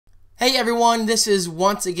Hey everyone, this is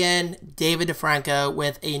once again David DeFranco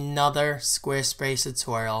with another Squarespace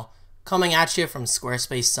tutorial coming at you from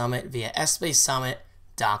Squarespace Summit via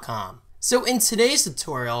spacesummit.com. So in today's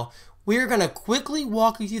tutorial, we're going to quickly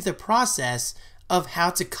walk you through the process of how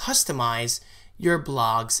to customize your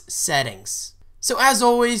blog's settings. So as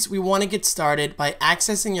always, we want to get started by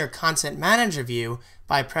accessing your Content Manager view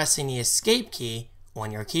by pressing the Escape key on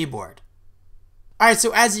your keyboard. Alright,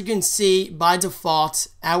 so as you can see, by default,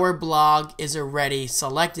 our blog is already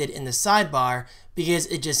selected in the sidebar because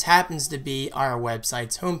it just happens to be our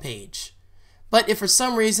website's homepage. But if for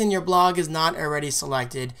some reason your blog is not already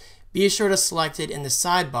selected, be sure to select it in the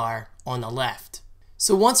sidebar on the left.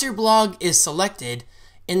 So once your blog is selected,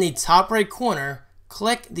 in the top right corner,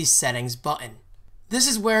 click the Settings button. This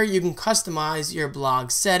is where you can customize your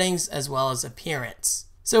blog settings as well as appearance.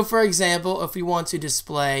 So for example, if we want to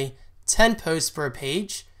display 10 posts per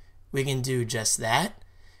page, we can do just that.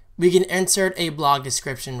 We can insert a blog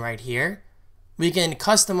description right here. We can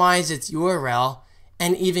customize its URL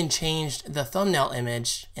and even change the thumbnail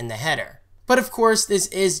image in the header. But of course, this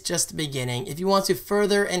is just the beginning. If you want to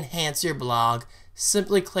further enhance your blog,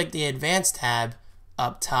 simply click the Advanced tab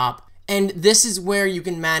up top. And this is where you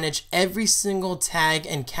can manage every single tag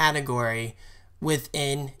and category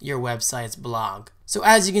within your website's blog. So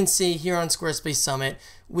as you can see here on Squarespace Summit,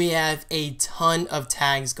 we have a ton of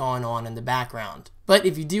tags going on in the background. But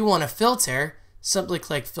if you do want to filter, simply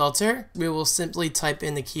click Filter. We will simply type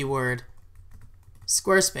in the keyword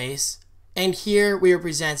Squarespace. And here we are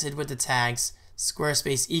presented with the tags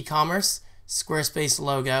Squarespace e-commerce, Squarespace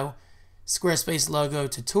logo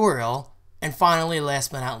tutorial, and finally,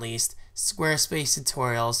 last but not least, Squarespace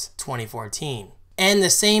Tutorials 2014. And the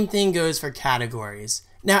same thing goes for categories.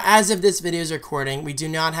 Now, as of this video's recording, we do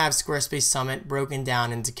not have Squarespace Summit broken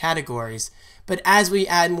down into categories, but as we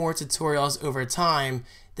add more tutorials over time,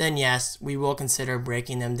 then yes, we will consider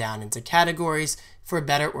breaking them down into categories for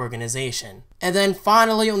better organization. And then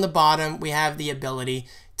finally on the bottom, we have the ability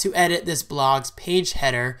to edit this blog's page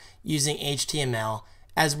header using HTML,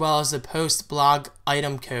 as well as the post blog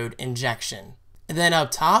item code injection. And then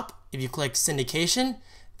up top, if you click syndication,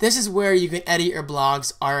 this is where you can edit your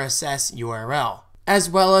blog's RSS URL, as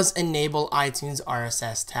well as enable iTunes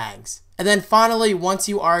RSS tags. And then finally, once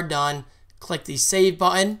you are done, click the Save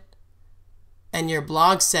button, and your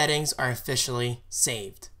blog settings are officially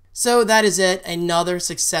saved. So that is it, another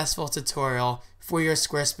successful tutorial for your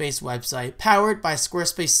Squarespace website, powered by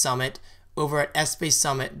Squarespace Summit over at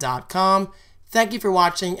spacesummit.com. Thank you for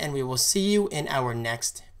watching, and we will see you in our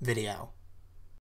next video.